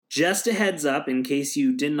Just a heads up, in case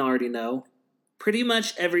you didn't already know, pretty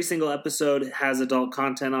much every single episode has adult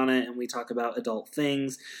content on it, and we talk about adult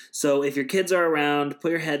things. So if your kids are around,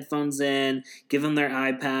 put your headphones in, give them their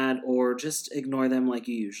iPad, or just ignore them like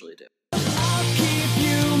you usually do. I'll keep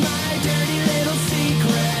you my dirty little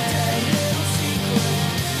secret.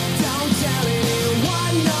 Don't tell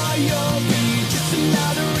anyone or you'll be just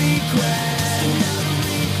another regret.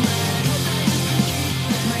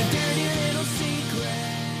 My dirty little secret.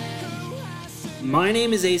 My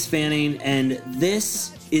name is Ace Fanning, and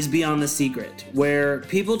this is Beyond the Secret, where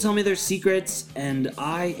people tell me their secrets, and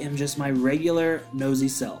I am just my regular nosy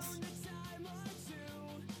self.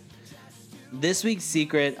 This week's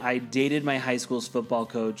secret, I dated my high school's football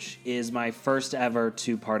coach, is my first ever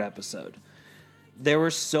 2-part episode. There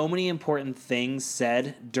were so many important things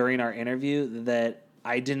said during our interview that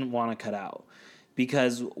I didn't want to cut out.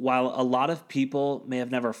 Because while a lot of people may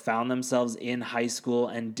have never found themselves in high school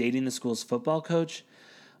and dating the school's football coach,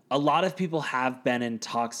 a lot of people have been in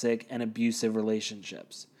toxic and abusive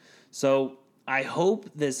relationships. So I hope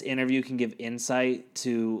this interview can give insight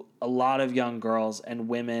to a lot of young girls and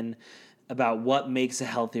women about what makes a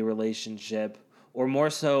healthy relationship, or more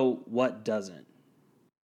so, what doesn't.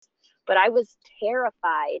 But I was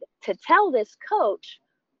terrified to tell this coach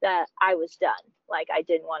that I was done. Like, I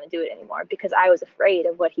didn't want to do it anymore because I was afraid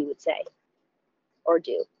of what he would say or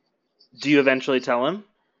do. Do you eventually tell him?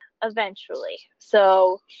 Eventually.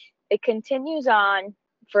 So it continues on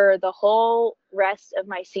for the whole rest of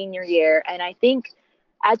my senior year. And I think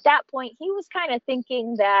at that point, he was kind of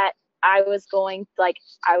thinking that I was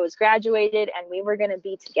graduated and we were going to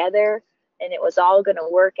be together and it was all going to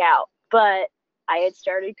work out. But I had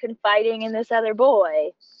started confiding in this other boy,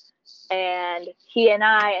 and he and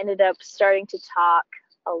I ended up starting to talk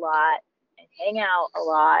a lot and hang out a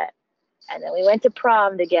lot. And then we went to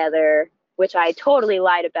prom together, which I totally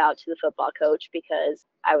lied about to the football coach because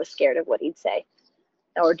I was scared of what he'd say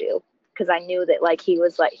or do. Because I knew that he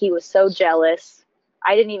was so jealous.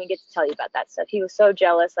 I didn't even get to tell you about that stuff. He was so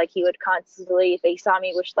jealous. He would constantly, if he saw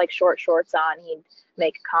me with short shorts on, he'd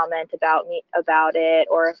make a comment about it.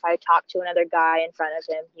 Or if I talked to another guy in front of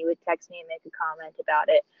him, he would text me and make a comment about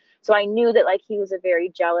it. So I knew that he was a very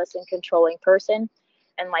jealous and controlling person.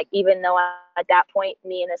 And even though at that point,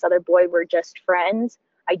 me and this other boy were just friends,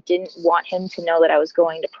 I didn't want him to know that I was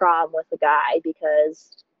going to prom with a guy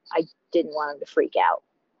because I didn't want him to freak out.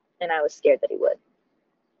 And I was scared that he would.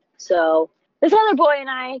 So this other boy and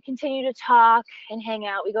I continue to talk and hang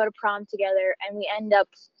out. We go to prom together and we end up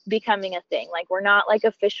becoming a thing. We're not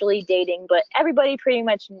officially dating, but everybody pretty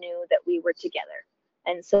much knew that we were together.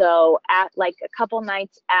 And so at a couple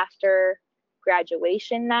nights after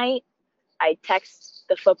graduation night, I text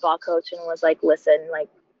the football coach and was like, listen,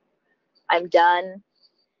 I'm done.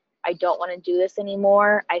 I don't want to do this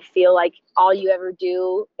anymore. I feel like all you ever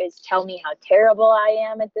do is tell me how terrible I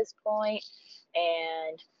am at this point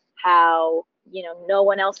and how, no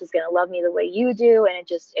one else is going to love me the way you do. And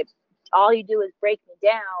all you do is break me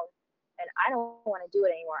down. And I don't want to do it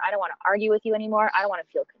anymore. I don't want to argue with you anymore. I don't want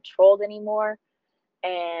to feel controlled anymore.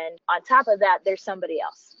 And on top of that, there's somebody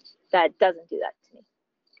else that doesn't do that to me.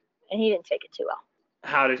 And he didn't take it too well.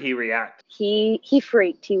 How did he react? He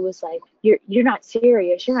freaked. He was like, you're not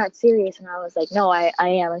serious. You're not serious. And I was like, no, I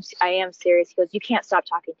am. I am serious. He goes, you can't stop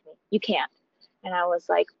talking to me. You can't. And I was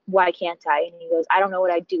like, why can't I? And he goes, I don't know what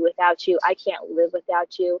I'd do without you. I can't live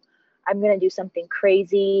without you. I'm going to do something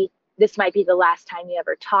crazy. This might be the last time you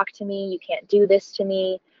ever talk to me. You can't do this to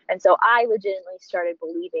me. And so I legitimately started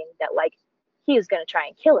believing that he was going to try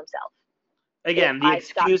and kill himself. Again, the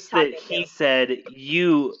excuse that he said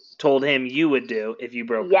you told him you would do if you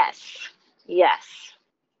broke up. Yes.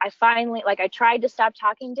 I finally, I tried to stop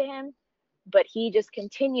talking to him, but he just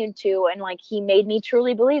continued to, and he made me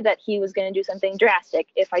truly believe that he was going to do something drastic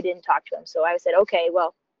if I didn't talk to him. So I said, okay,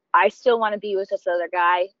 well, I still want to be with this other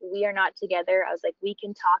guy. We are not together. I was like, we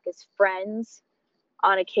can talk as friends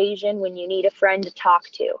on occasion when you need a friend to talk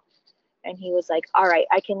to. And he was like, all right,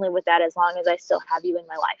 I can live with that as long as I still have you in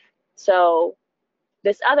my life. So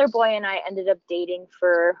this other boy and I ended up dating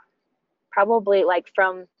for probably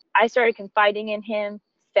I started confiding in him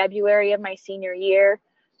February of my senior year.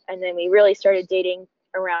 And then we really started dating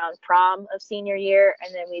around prom of senior year.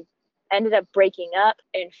 And then we ended up breaking up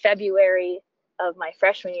in February of my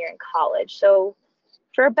freshman year in college. So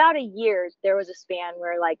for about a year, there was a span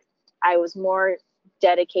where I was more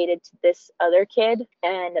dedicated to this other kid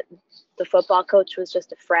and the football coach was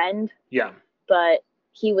just a friend. Yeah. But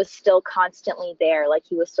he was still constantly there.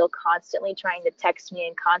 He was still constantly trying to text me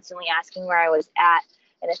and constantly asking where I was at.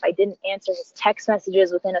 And if I didn't answer his text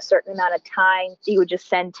messages within a certain amount of time, he would just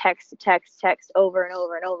send text to text over and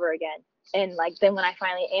over and over again. And like, then when I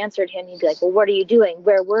finally answered him, he'd be like, well, what are you doing?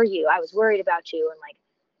 Where were you? I was worried about you. And like,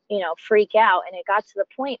 freak out. And it got to the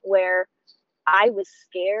point where I was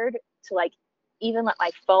scared to like even let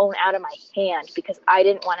my phone out of my hand because I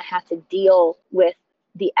didn't want to have to deal with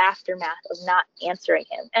the aftermath of not answering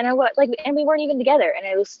him. And and we weren't even together, and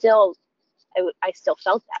it was still, I still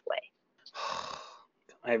felt that way.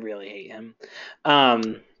 I really hate him.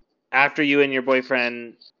 After you and your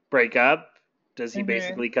boyfriend break up, does he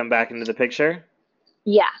basically come back into the picture?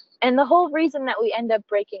 Yeah. And the whole reason that we end up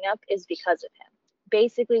breaking up is because of him.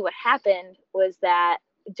 Basically what happened was that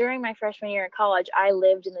during my freshman year in college, I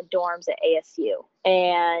lived in the dorms at ASU,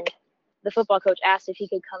 and the football coach asked if he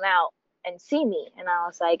could come out and see me. And I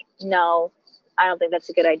was like, no, I don't think that's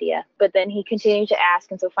a good idea. But then he continued to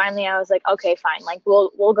ask. And so finally I was like, okay, fine. Like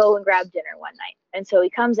we'll go and grab dinner one night. And so he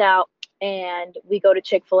comes out and we go to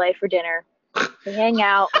Chick-fil-A for dinner. We hang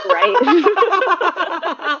out, right?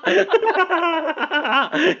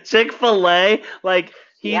 Chick-fil-A? Like,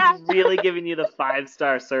 he's really giving you the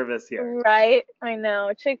 5-star service here. Right? I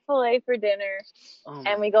know. Chick-fil-A for dinner. Oh.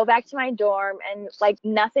 And we go back to my dorm, and like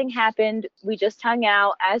nothing happened. We just hung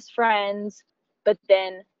out as friends. But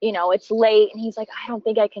then, it's late, and he's like, I don't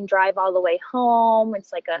think I can drive all the way home.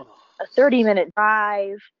 It's like a 30-minute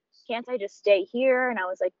drive. Can't I just stay here? And I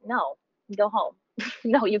was like, no, go home.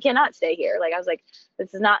 No, you cannot stay here. Like, I was like,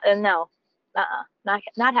 this is not, no,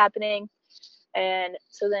 not happening. And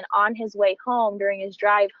so then on his way home, during his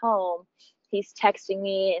drive home, he's texting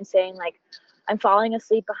me and saying like, I'm falling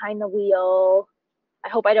asleep behind the wheel. I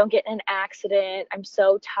hope I don't get in an accident. I'm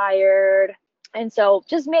so tired. And so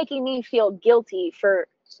just making me feel guilty for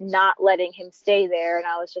not letting him stay there. And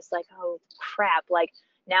I was just like, oh crap. Like,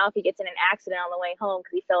 now if he gets in an accident on the way home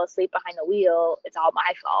because he fell asleep behind the wheel, it's all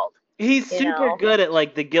my fault. He's super good at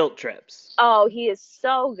like the guilt trips. Oh, he is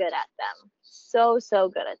so good at them. So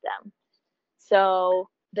good at them. So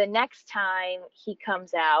the next time he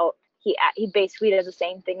comes out, he basically does the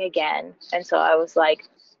same thing again. And so I was like,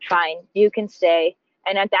 fine, you can stay.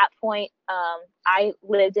 And at that point, I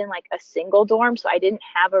lived in like a single dorm, so I didn't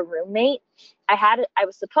have a roommate. I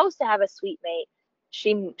was supposed to have a suite mate.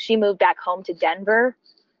 She moved back home to Denver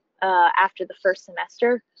after the first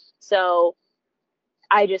semester. So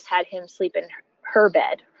I just had him sleep in her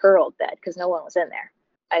bed, her old bed, because no one was in there.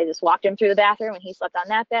 I just walked him through the bathroom and he slept on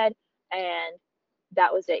that bed, and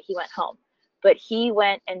that was it. He went home. But he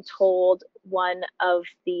went and told one of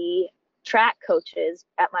the track coaches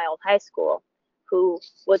at my old high school, who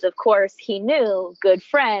was, of course, he knew, good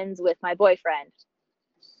friends with my boyfriend.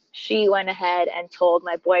 She went ahead and told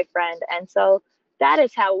my boyfriend, and so that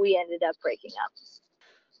is how we ended up breaking up.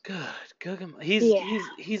 Good.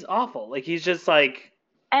 He's awful. Like, he's just like.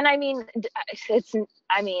 And I mean,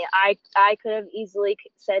 I could have easily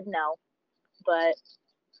said no, but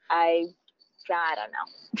I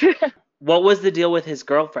don't know. What was the deal with his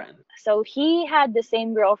girlfriend? So he had the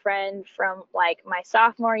same girlfriend from like my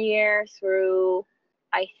sophomore year through,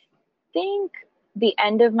 I think, the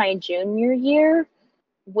end of my junior year.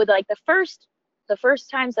 With like the first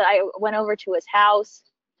times that I went over to his house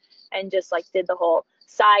and just like did the whole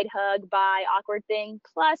side hug bye awkward thing,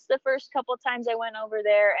 plus the first couple times I went over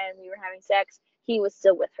there and we were having sex, he was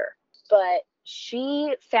still with her. But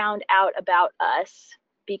she found out about us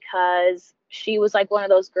because she was like one of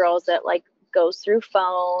those girls that like goes through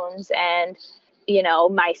phones and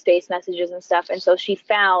MySpace messages and stuff. And so she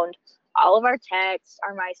found all of our texts,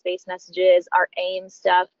 our MySpace messages, our AIM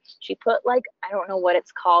stuff. She put like, I don't know what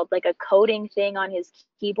it's called, like a coding thing on his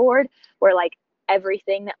keyboard where like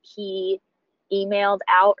everything that he emailed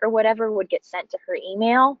out or whatever would get sent to her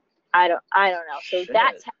email. I don't know. So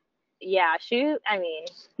that's, yeah,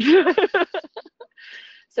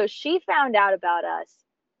 so she found out about us,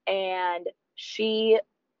 and she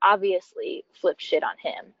obviously flipped shit on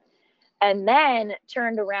him, and then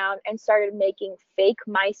turned around and started making fake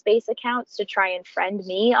MySpace accounts to try and friend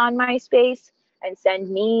me on MySpace and send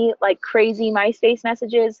me like crazy MySpace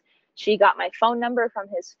messages. She got my phone number from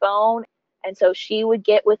his phone, and so she would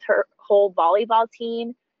get with her whole volleyball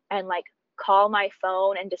team and like call my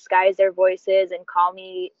phone and disguise their voices and call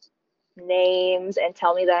me names and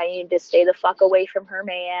tell me that I needed to stay the fuck away from her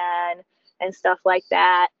man and stuff like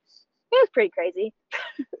that. It was pretty crazy.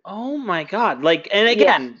 Oh my God. Like, and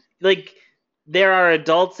again, like, there are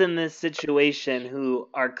adults in this situation who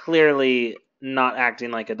are clearly not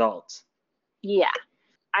acting like adults. Yeah.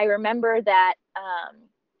 I remember that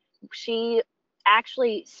she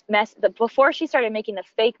actually before she started making the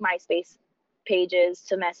fake MySpace pages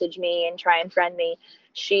to message me and try and friend me,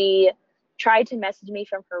 she tried to message me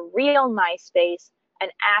from her real MySpace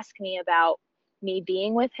and ask me about me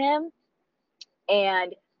being with him.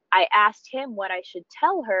 And I asked him what I should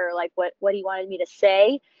tell her, like what he wanted me to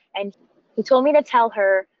say. And he told me to tell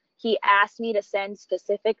her. He asked me to send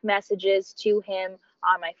specific messages to him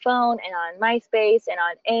on my phone and on MySpace and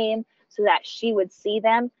on AIM so that she would see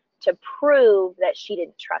them to prove that she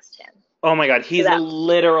didn't trust him. Oh my God, he's a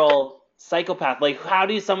literal psychopath. Like, how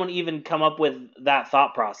do someone even come up with that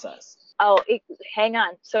thought process? Hang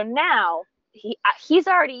on. So now he's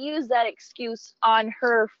already used that excuse on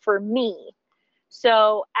her for me.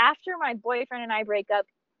 So after my boyfriend and I break up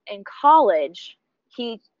in college,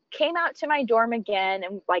 he came out to my dorm again.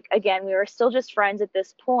 And like, again, we were still just friends at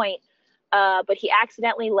this point. But he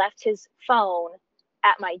accidentally left his phone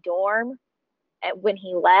at my dorm when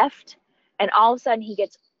he left. And all of a sudden he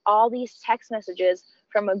gets all these text messages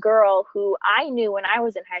from a girl who I knew when I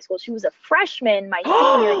was in high school. She was a freshman my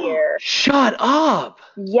senior year. Shut up.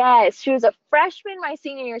 Yes, she was a freshman my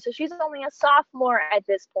senior year. So she's only a sophomore at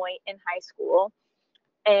this point in high school.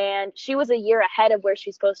 And she was a year ahead of where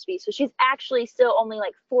she's supposed to be. So she's actually still only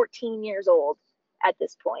like 14 years old at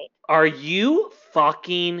this point. Are you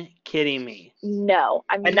fucking kidding me? No,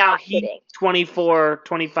 I'm and not now kidding. 24,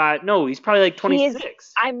 25. No, he's probably like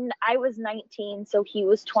 26. I was 19, so he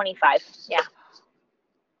was 25. Yeah.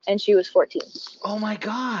 And she was 14. Oh my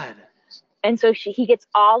God. And so he gets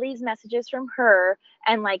all these messages from her,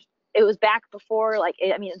 and like it was back before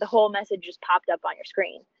the whole message just popped up on your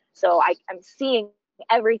screen. So I'm seeing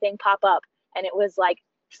everything pop up, and it was like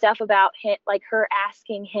stuff about him, like her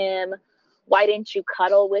asking him, why didn't you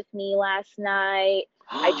cuddle with me last night?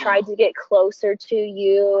 I tried to get closer to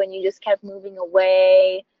you and you just kept moving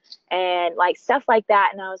away, and like stuff like that.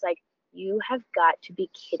 And I was like, you have got to be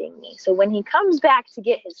kidding me. So when he comes back to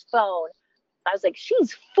get his phone, I was like,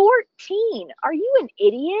 she's 14. Are you an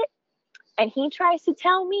idiot? And he tries to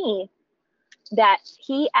tell me that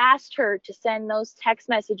he asked her to send those text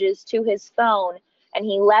messages to his phone, and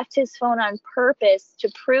he left his phone on purpose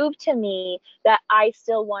to prove to me that I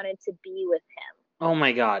still wanted to be with him. Oh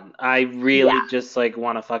my God. I really just like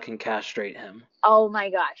want to fucking castrate him. Oh my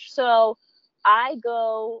gosh. So I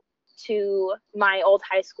go to my old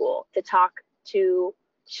high school to talk to,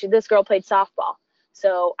 this girl played softball.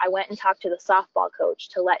 So I went and talked to the softball coach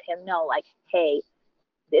to let him know, like, hey,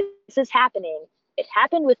 this is happening. It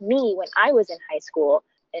happened with me when I was in high school,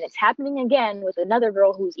 and it's happening again with another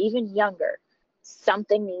girl who's even younger.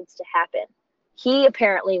 Something needs to happen. He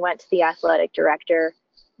apparently went to the athletic director,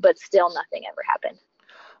 but still nothing ever happened.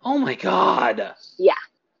 Oh my God. Yeah.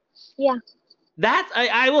 Yeah.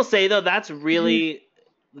 I will say though, that's really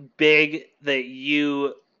big that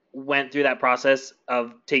you went through that process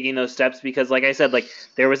of taking those steps, because like I said, like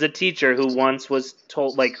there was a teacher who once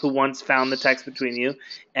found the text between you,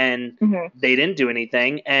 and they didn't do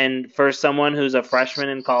anything. And for someone who's a freshman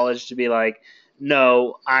in college to be like,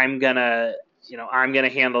 no, I'm gonna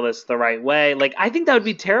handle this the right way. Like, I think that would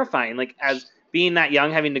be terrifying. Like, as being that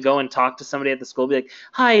young, having to go and talk to somebody at the school, be like,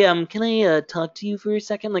 hi, can I talk to you for a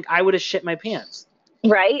second? Like, I would have shit my pants.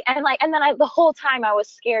 Right. And then the whole time I was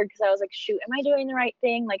scared, because I was like, shoot, am I doing the right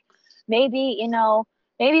thing? Like, maybe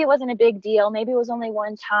it wasn't a big deal. Maybe it was only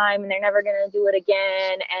one time and they're never going to do it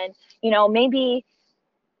again. And, maybe,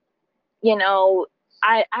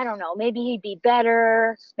 I don't know, maybe he'd be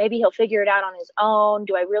better. Maybe he'll figure it out on his own.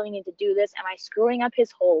 Do I really need to do this? Am I screwing up his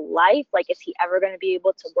whole life? Like, is he ever going to be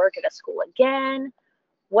able to work at a school again?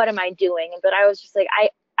 What am I doing? But I was just like,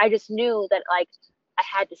 I just knew that, like, I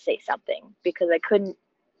had to say something, because I couldn't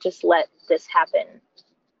just let this happen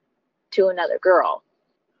to another girl,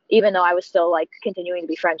 even though I was still like continuing to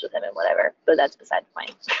be friends with him and whatever. But that's beside the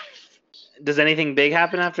point. Does anything big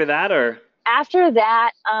happen after that, or? After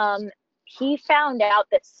that, he found out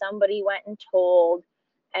that somebody went and told,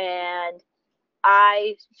 and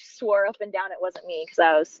I swore up and down it wasn't me, because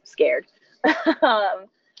I was scared.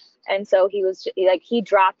 And so he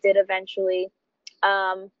dropped it eventually.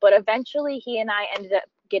 But eventually he and I ended up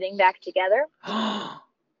getting back together.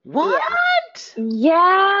 What? Yeah.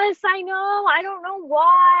 Yes, I know. I don't know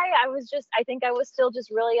why. I think I was still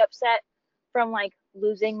just really upset from like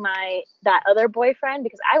losing that other boyfriend,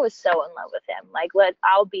 because I was so in love with him. Like,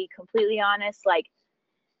 I'll be completely honest. Like,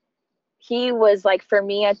 he was like, for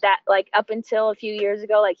me at that, like up until a few years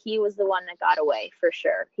ago, like he was the one that got away for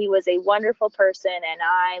sure. He was a wonderful person. And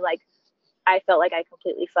I felt like I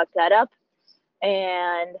completely fucked that up.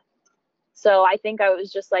 And so I think I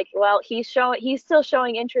was just like, well, he's still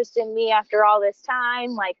showing interest in me after all this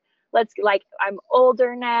time. Like, I'm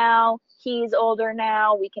older now. He's older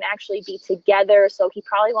now. We can actually be together. So he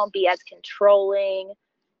probably won't be as controlling,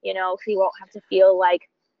 he won't have to feel like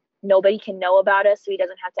nobody can know about us, so he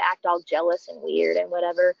doesn't have to act all jealous and weird and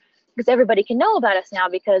whatever, because everybody can know about us now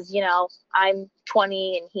because, you know, I'm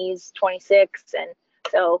 20 and he's 26, and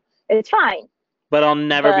so it's fine. But I'll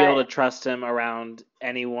never be able But to trust him around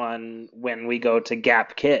anyone when we go to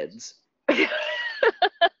Gap Kids.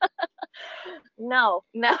 no,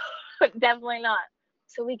 definitely not.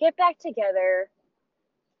 So we get back together,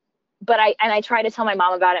 but I try to tell my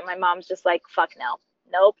mom about it. My mom's just like, fuck no,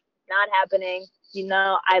 nope, not happening. You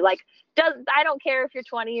know, I don't care if you're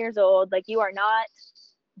 20 years old, like, you are not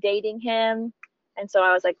dating him. And so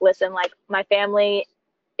I was like, listen, like, my family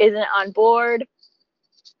isn't on board.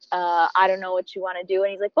 I don't know what you want to do.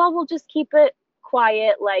 And he's like, well, we'll just keep it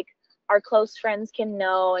quiet. Like, our close friends can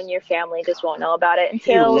know and your family just won't know about it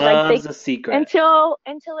He until loves a secret. until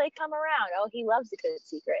they come around. Oh, he loves a good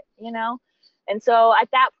secret, you know? And so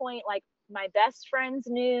at that point, like, my best friends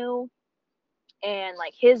knew and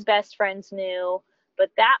like his best friends knew, but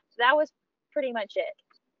that was pretty much it.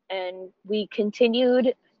 And we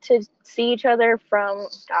continued to see each other from,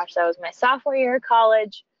 gosh, that was my sophomore year of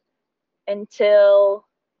college until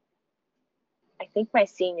I think my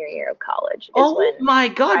senior year of college is Oh when my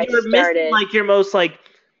God, I you're missing started. like your most like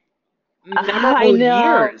I memorable know.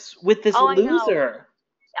 years with this Oh, I know. loser.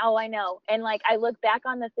 Oh, I know. And like, I look back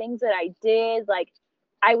on the things that I did, like,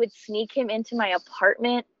 I would sneak him into my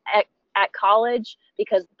apartment at college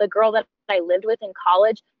because the girl that I lived with in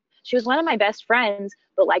college, she was one of my best friends,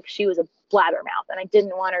 but like, she was a blabbermouth and I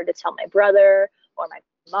didn't want her to tell my brother or my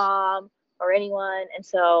mom or anyone. And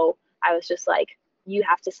so I was just like, you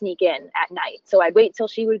have to sneak in at night. So I'd wait till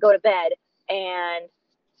she would go to bed and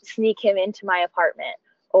sneak him into my apartment,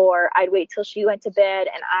 or I'd wait till she went to bed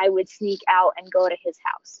and I would sneak out and go to his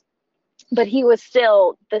house. But he was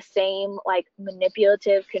still the same, like,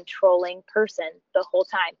 manipulative, controlling person the whole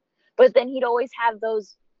time. But then he'd always have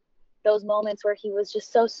those moments where he was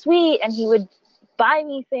just so sweet and he would buy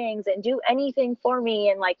me things and do anything for me.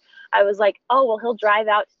 And like, I was like, oh, well, he'll drive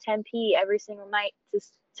out to Tempe every single night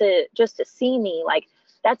to just to see me. Like,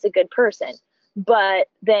 that's a good person. But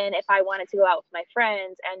then if I wanted to go out with my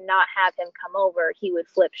friends and not have him come over, he would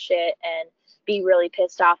flip shit and be really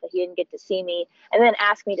pissed off that he didn't get to see me, and then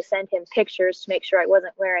ask me to send him pictures to make sure I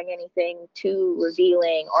wasn't wearing anything too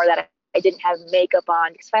revealing or that I didn't have makeup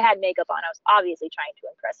on. Because if I had makeup on, I was obviously trying to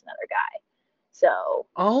impress another guy. So.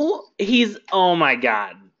 Oh my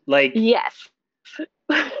God. Like, Yes.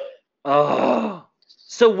 oh.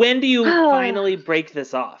 So when do you finally break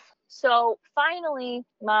this off? So finally,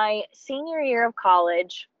 my senior year of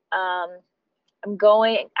college, I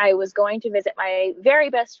was going to visit my very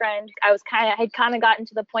best friend. I had kind of gotten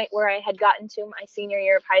to the point where I had gotten to my senior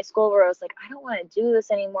year of high school where I was like, I don't want to do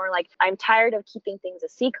this anymore. Like, I'm tired of keeping things a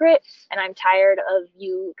secret and I'm tired of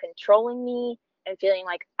you controlling me and feeling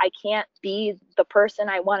like I can't be the person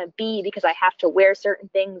I want to be because I have to wear certain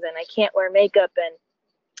things and I can't wear makeup and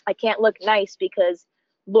I can't look nice because,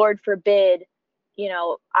 Lord forbid, you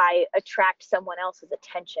know, I attract someone else's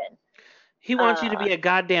attention. He wants you to be a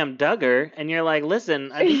goddamn Duggar, and you're like,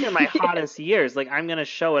 listen, these are my hottest years. Like, I'm gonna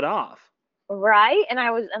show it off. Right?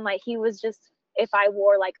 And like, he was just, if I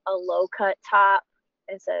wore like a low cut top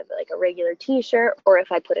instead of like a regular t-shirt, or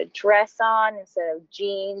if I put a dress on instead of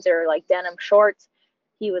jeans or like denim shorts,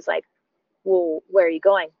 he was like, well, where are you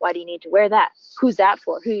going? Why do you need to wear that? Who's that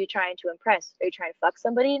for? Who are you trying to impress? Are you trying to fuck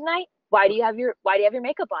somebody tonight? Why do you have your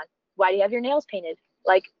makeup on? Why do you have your nails painted?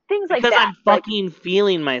 Like, things like that. Because I'm fucking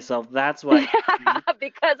feeling myself. That's why.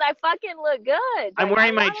 Because I fucking look good. I'm Like,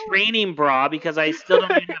 wearing my training bra because I still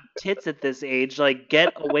don't even have tits at this age. Like,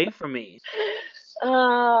 get away from me.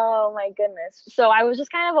 Oh my goodness. So I was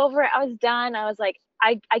just kind of over it. I was done. I was like,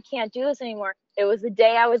 I can't do this anymore. It was the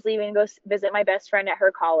day I was leaving to go visit my best friend at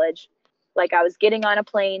her college. Like, I was getting on a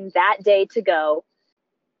plane that day to go.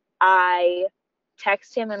 I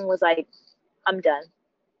texted him and was like, I'm done.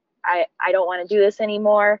 I don't want to do this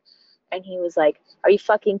anymore. And he was like, are you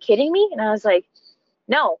fucking kidding me? And I was like,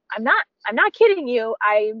 no, I'm not kidding you.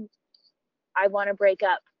 I want to break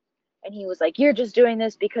up. And he was like, you're just doing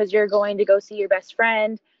this because you're going to go see your best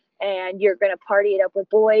friend and you're going to party it up with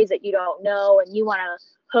boys that you don't know and you want to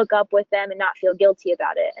hook up with them and not feel guilty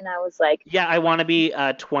about it. And I was like, yeah, I want to be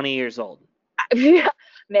 20 years old.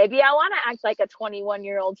 Maybe I want to act like a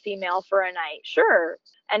 21-year-old female for a night. Sure.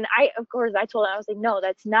 And of course, I told him, I was like, no,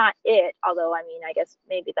 that's not it. Although, I mean, I guess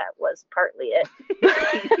maybe that was partly it.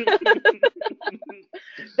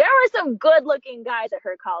 There were some good looking guys at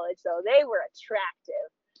her college, though. They were attractive.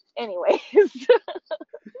 Anyways.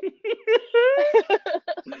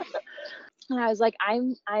 And I was like,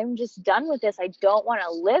 I'm just done with this. I don't want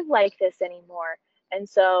to live like this anymore. And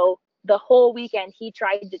so the whole weekend he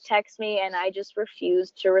tried to text me and I just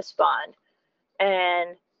refused to respond.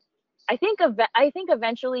 And I think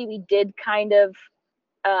eventually we did kind of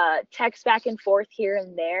text back and forth here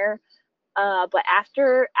and there. But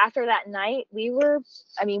after that night, we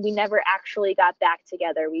never actually got back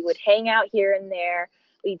together. We would hang out here and there.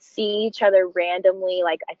 We'd see each other randomly,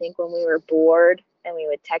 like I think when we were bored, and we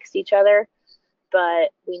would text each other,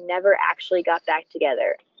 but we never actually got back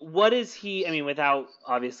together. What is he, I mean, without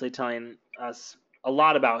obviously telling us a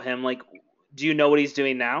lot about him, like, do you know what he's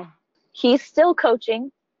doing now? He's still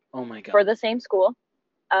coaching Oh my God. for the same school.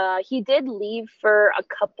 He did leave for a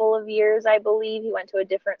couple of years, I believe. He went to a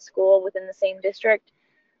different school within the same district.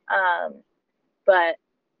 But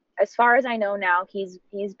as far as I know now, he's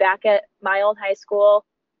back at my old high school,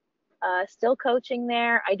 still coaching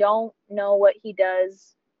there. I don't know what he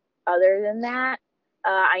does other than that.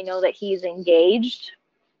 I know that he's engaged,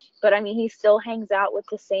 but I mean, he still hangs out with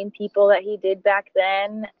the same people that he did back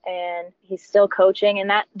then, and he's still coaching.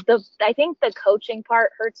 And I think the coaching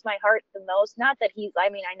part hurts my heart the most. Not that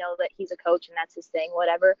I know that he's a coach and that's his thing,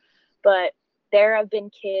 whatever, but there have been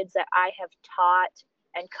kids that I have taught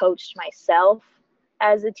and coached myself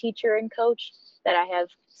as a teacher and coach that I have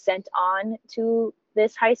sent on to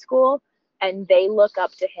this high school, and they look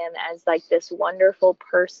up to him as like this wonderful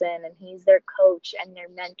person, and he's their coach and their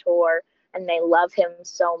mentor, and they love him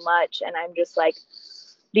so much. And I'm just like,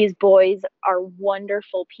 these boys are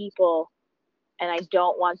wonderful people, and I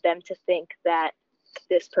don't want them to think that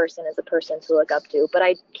this person is a person to look up to, but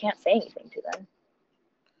I can't say anything to them.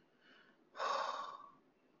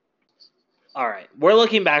 All right, we're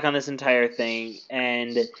looking back on this entire thing,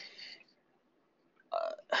 and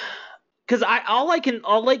because all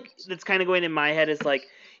that's kind of going in my head is like,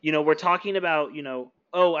 we're talking about,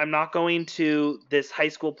 oh, I'm not going to this high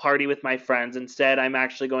school party with my friends. Instead, I'm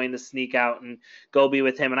actually going to sneak out and go be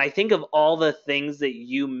with him. And I think of all the things that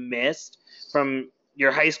you missed from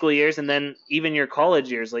your high school years and then even your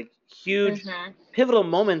college years, like huge pivotal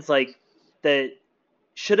moments like that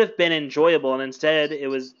should have been enjoyable. And instead it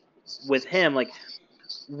was with him. Like,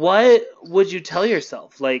 what would you tell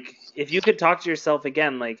yourself? Like, if you could talk to yourself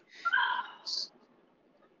again, like,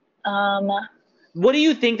 what do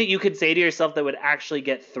you think that you could say to yourself that would actually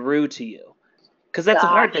get through to you? Because that's the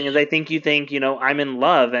hard thing, is I think you think, I'm in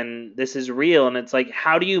love and this is real. And it's like,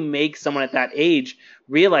 how do you make someone at that age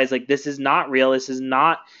realize, like, this is not real, this is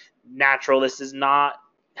not natural, this is not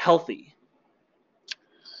healthy?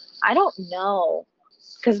 I don't know.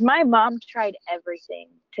 Because my mom tried everything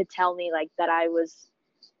to tell me, like, that I was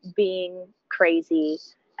being crazy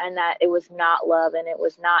and that it was not love and it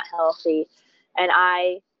was not healthy. And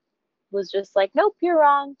I was just like, nope, you're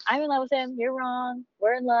wrong. I'm in love with him. You're wrong.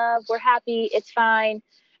 We're in love. We're happy. It's fine.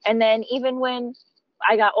 And then even when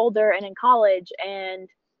I got older and in college, and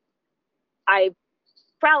I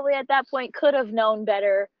probably at that point could have known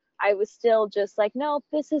better, I was still just like, nope,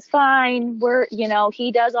 this is fine.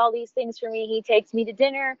 He does all these things for me. He takes me to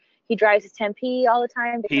dinner. He drives to Tempe all the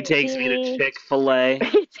time. He takes me to Chick-fil-A.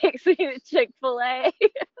 He takes me to Chick-fil-A.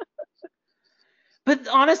 But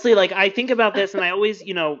honestly, like, I think about this and I always,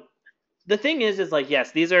 the thing is like,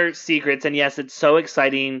 yes, these are secrets, and yes, it's so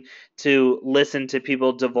exciting to listen to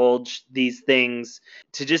people divulge these things,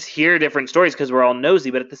 to just hear different stories because we're all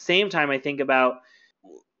nosy. But at the same time, I think about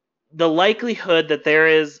the likelihood that there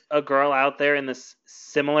is a girl out there in this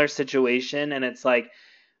similar situation, and it's like,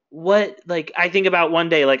 I think about one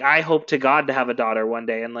day, like, I hope to God to have a daughter one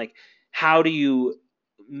day, and like, how do you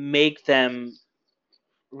make them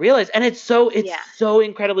realize? And it's so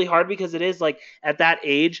incredibly hard, because it is like, at that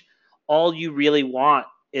age, all you really want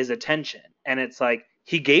is attention. And it's like,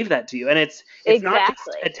 he gave that to you. And it's not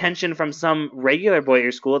just attention from some regular boy at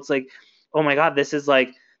your school. It's like, oh my God, this is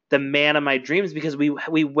like the man of my dreams, because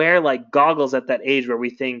we wear like goggles at that age where we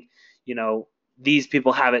think, these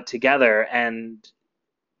people have it together, and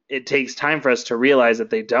it takes time for us to realize that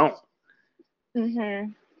they don't.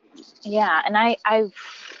 Mm-hmm. Yeah. And if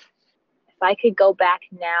I could go back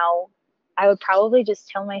now, I would probably just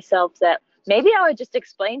tell myself that maybe I would just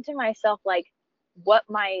explain to myself, like, what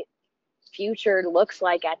my future looks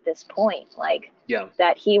like at this point. Like,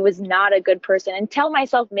 that he was not a good person, and tell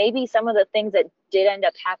myself maybe some of the things that did end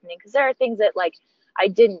up happening. Because there are things that, like, I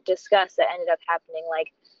didn't discuss that ended up happening.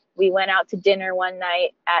 Like, we went out to dinner one night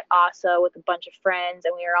at ASA with a bunch of friends,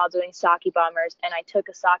 and we were all doing sake bombers, and I took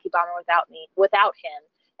a sake bomber without him.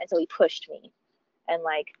 And so he pushed me. And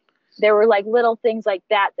like, there were like little things like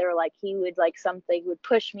that. There were like, he would like, something would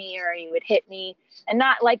push me, or he would hit me, and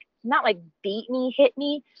not like beat me, hit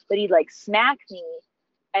me, but he'd like smack me.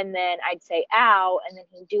 And then I'd say, ow. And then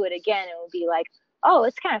he'd do it again. And it would be like, oh,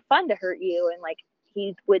 it's kind of fun to hurt you. And like,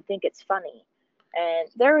 he would think it's funny. And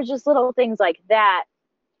there were just little things like that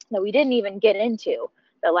that we didn't even get into,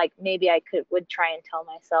 that like maybe I would try and tell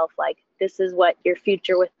myself, like, this is what your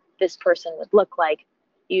future with this person would look like.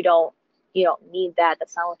 You don't need that.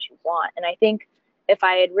 That's not what you want. And I think if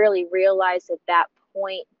I had really realized at that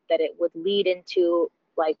point that it would lead into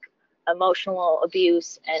like emotional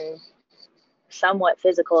abuse and somewhat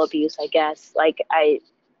physical abuse, I guess, like I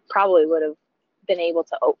probably would have been able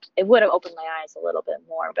to it would have opened my eyes a little bit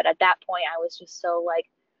more. But at that point I was just so like,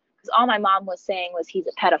 because all my mom was saying was he's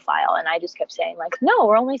a pedophile, and I just kept saying like, no,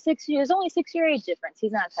 we're only 6 years, only 6 year age difference,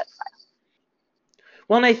 he's not a pedophile.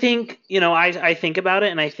 Well, and I think, I think about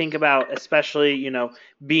it, and I think about especially,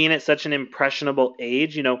 being at such an impressionable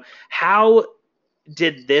age, how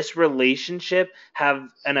did this relationship have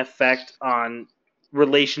an effect on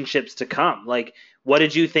relationships to come? Like, what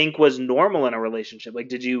did you think was normal in a relationship? Like,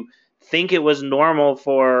 did you think it was normal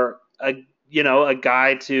for a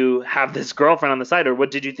guy to have this girlfriend on the side, or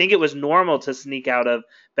what did you think it was normal to sneak out of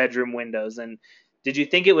bedroom windows? And did you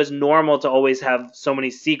think it was normal to always have so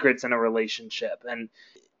many secrets in a relationship? And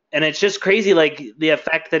it's just crazy, like the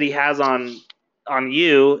effect that he has on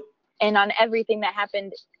you and on everything that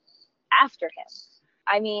happened after him.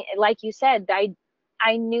 I mean, like you said,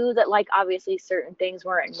 I knew that like obviously certain things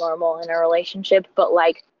weren't normal in a relationship, but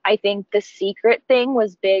like I think the secret thing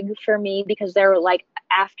was big for me, because there were like,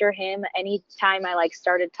 after him, anytime I like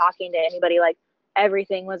started talking to anybody, like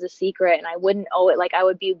everything was a secret, and I wouldn't owe it. Like I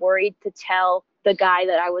would be worried to tell the guy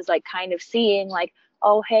that I was like kind of seeing, like,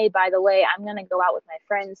 oh, hey, by the way, I'm going to go out with my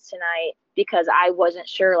friends tonight, because I wasn't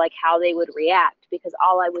sure like how they would react, because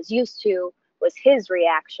all I was used to was his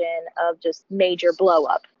reaction of just major blow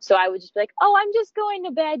up. So I would just be like, oh, I'm just going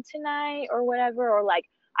to bed tonight or whatever. Or like,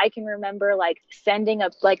 I can remember like sending a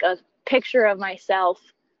picture of myself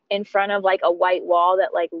in front of like a white wall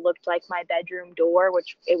that like looked like my bedroom door,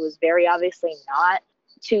 which it was very obviously not,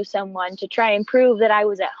 to someone to try and prove that I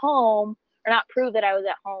was at home, or not prove that I was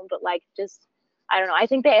at home, but like just, I don't know. I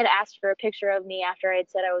think they had asked for a picture of me after I had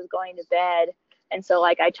said I was going to bed. And so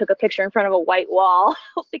like I took a picture in front of a white wall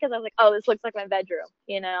because I was like, oh, this looks like my bedroom,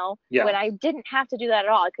 Yeah. When I didn't have to do that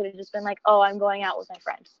at all. I could have just been like, oh, I'm going out with my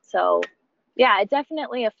friend. So yeah, it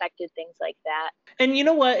definitely affected things like that. And you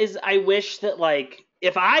know what is, I wish that like,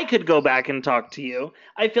 if I could go back and talk to you,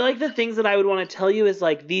 I feel like the things that I would want to tell you is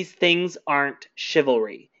like, these things aren't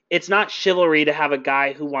chivalry. It's not chivalry to have a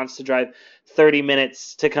guy who wants to drive 30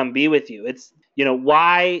 minutes to come be with you. It's,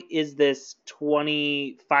 why is this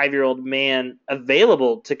 25-year-old man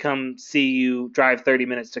available to come see you, drive 30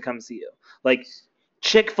 minutes to come see you? Like,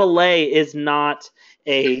 Chick-fil-A is not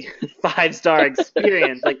a 5-star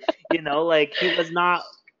experience. Like, like he was not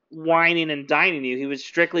whining and dining you. He was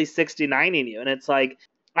strictly 69ing you. And it's like,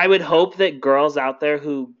 I would hope that girls out there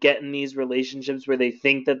who get in these relationships where they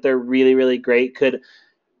think that they're really, really great could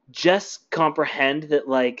just comprehend that,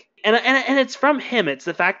 like, and it's from him. It's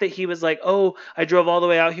the fact that he was like, oh, I drove all the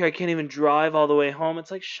way out here, I can't even drive all the way home.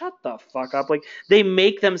 It's like, shut the fuck up. Like, they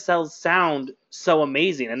make themselves sound so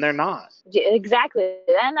amazing, and they're not. Exactly.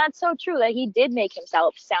 And that's so true, that he did make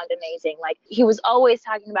himself sound amazing. Like, he was always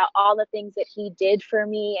talking about all the things that he did for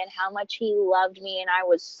me and how much he loved me, and I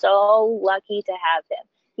was so lucky to have him.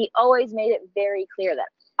 He always made it very clear that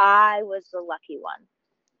I was the lucky one.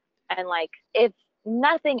 And like, if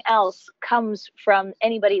nothing else comes from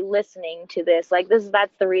anybody listening to this, like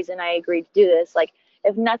that's the reason I agreed to do this. Like,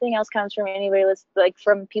 if nothing else comes from anybody, like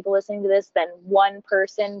from people listening to this, then one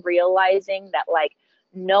person realizing that like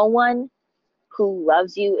no one who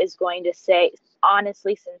loves you is going to say,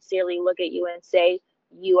 honestly, sincerely look at you and say,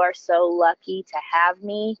 you are so lucky to have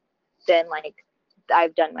me, then like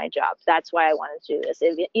I've done my job. That's why I wanted to do this,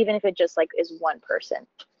 even if it just like is one person.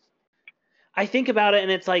 I think about it,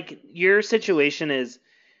 and it's like, your situation is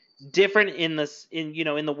different in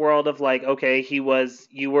the world of like, okay, you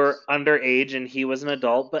were underage and he was an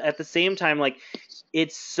adult, but at the same time, like,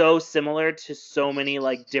 it's so similar to so many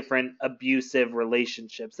like different abusive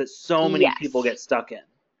relationships that so many people get stuck in.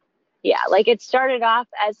 Yeah, like it started off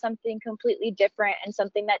as something completely different and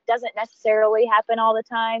something that doesn't necessarily happen all the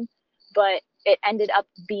time, but it ended up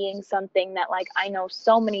being something that like I know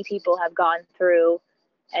so many people have gone through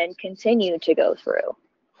and continue to go through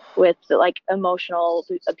with like emotional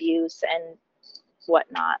abuse and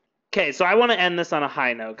whatnot. Okay, so I want to end this on a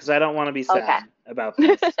high note because I don't want to be sad about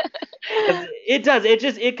this.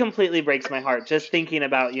 It completely breaks my heart just thinking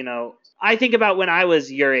about, I think about when I was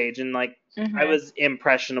your age and like I was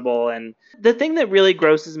impressionable, and the thing that really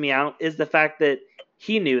grosses me out is the fact that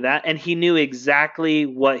he knew that, and he knew exactly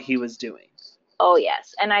what he was doing. Oh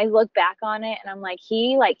yes, and I look back on it and I'm like,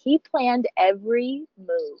 he planned every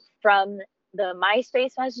move from the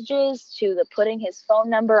MySpace messages to the putting his phone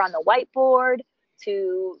number on the whiteboard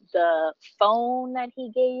to the phone that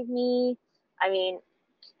he gave me. I mean,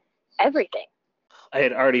 everything. I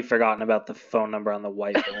had already forgotten about the phone number on the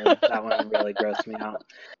whiteboard. That one really grossed me out.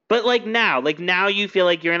 But like now you feel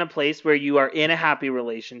like you're in a place where you are in a happy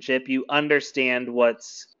relationship. You understand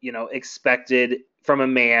what's, expected from a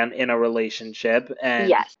man in a relationship, and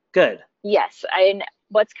Yes. good. Yes. And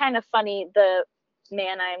what's kind of funny, the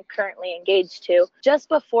man I'm currently engaged to, just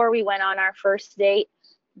before we went on our first date,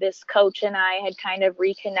 this coach and I had kind of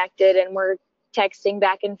reconnected and we're texting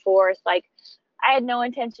back and forth. Like, I had no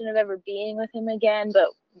intention of ever being with him again, but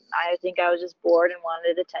I think I was just bored and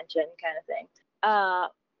wanted attention, kind of thing.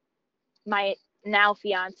 My now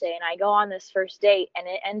fiance and I go on this first date, and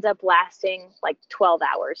it ends up lasting like 12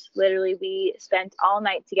 hours. Literally, we spent all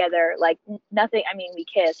night together, like nothing. I mean, we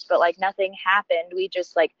kissed, but like nothing happened. We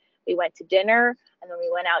just we went to dinner, and then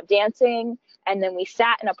we went out dancing, and then we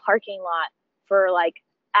sat in a parking lot for like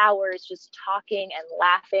hours just talking and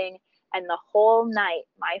laughing. And the whole night,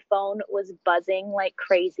 my phone was buzzing like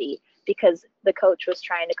crazy because the coach was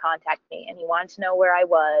trying to contact me, and he wanted to know where I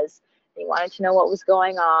was. And he wanted to know what was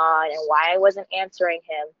going on and why I wasn't answering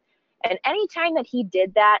him. And anytime that he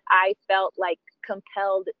did that, I felt like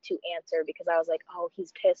compelled to answer because I was like, oh,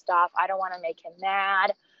 he's pissed off. I don't want to make him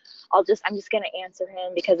mad. I'm just going to answer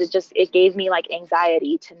him because it gave me like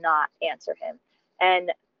anxiety to not answer him.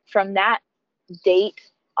 And from that date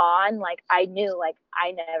on, like, I knew like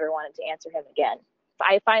I never wanted to answer him again.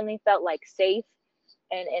 I finally felt like safe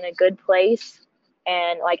and in a good place.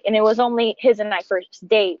 And it was only his and I first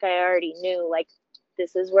date. I already knew like,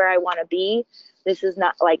 this is where I want to be. This is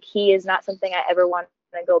not like, he is not something I ever want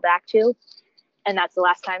to go back to. And that's the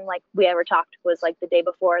last time like we ever talked, was like the day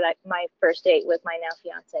before that, my first date with my now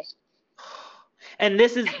fiance. And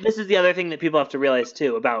this is the other thing that people have to realize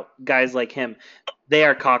too about guys like him. They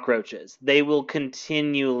are cockroaches. They will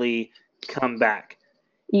continually come back.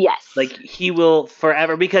 Yes. Like, he will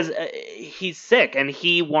forever, because he's sick and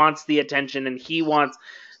he wants the attention and he wants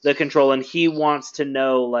the control and he wants to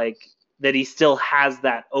know like that he still has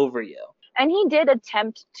that over you. And he did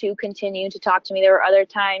attempt to continue to talk to me. There were other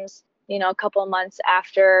times, a couple of months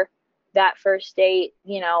after that first date,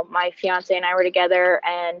 my fiance and I were together,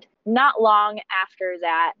 and not long after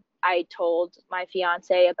that, I told my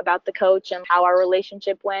fiance about the coach and how our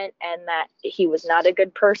relationship went, and that he was not a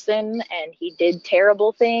good person and he did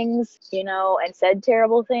terrible things, and said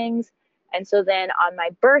terrible things. And so then on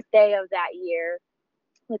my birthday of that year,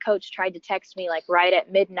 the coach tried to text me like right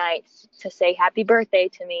at midnight to say happy birthday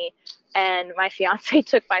to me. And my fiance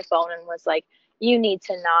took my phone and was like, you need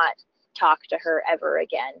to not talk to her ever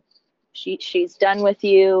again. She's done with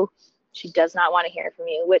you. She does not want to hear from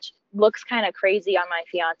you, which looks kind of crazy on my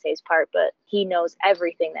fiance's part, but he knows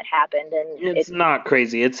everything that happened. And it's not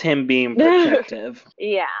crazy. It's him being protective.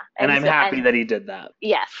 Yeah. And I'm happy that he did that.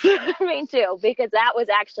 Yes, me too, because that was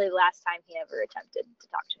actually the last time he ever attempted to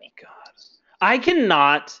talk to me. God. I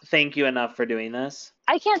cannot thank you enough for doing this.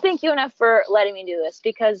 I can't thank you enough for letting me do this,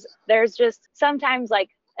 because there's just sometimes like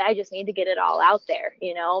I just need to get it all out there.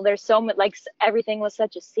 There's so much, like, everything was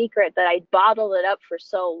such a secret that I bottled it up for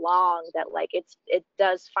so long that like it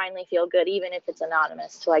does finally feel good, even if it's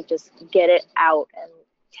anonymous, to like just get it out and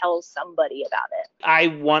tell somebody about it. I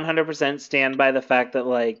 100% stand by the fact that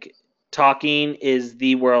like talking is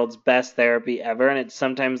the world's best therapy ever. And it's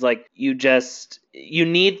sometimes like you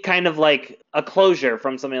need kind of like a closure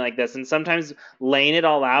from something like this. And sometimes laying it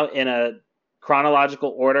all out in a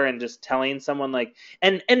chronological order and just telling someone like,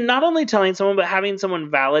 and not only telling someone, but having someone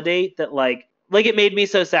validate that like it made me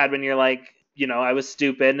so sad when you're like, I was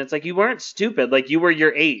stupid. And it's like, you weren't stupid. Like, you were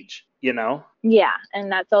your age, Yeah.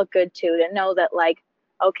 And that felt good too, to know that like,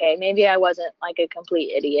 okay, maybe I wasn't like a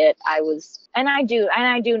complete idiot. I was, and I do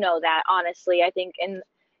know that, honestly. I think in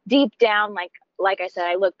deep down, like I said,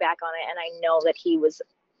 I look back on it and I know that he was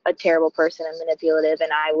a terrible person and manipulative,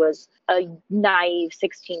 and I was a naive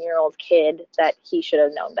 16-year-old kid that he should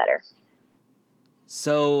have known better.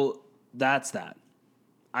 So that's that.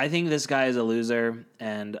 I think this guy is a loser,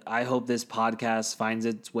 and I hope this podcast finds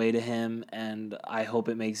its way to him, and I hope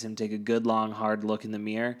it makes him take a good, long, hard look in the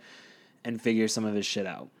mirror and figure some of his shit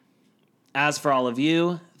out. As for all of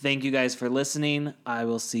you, thank you guys for listening. I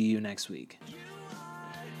will see you next week.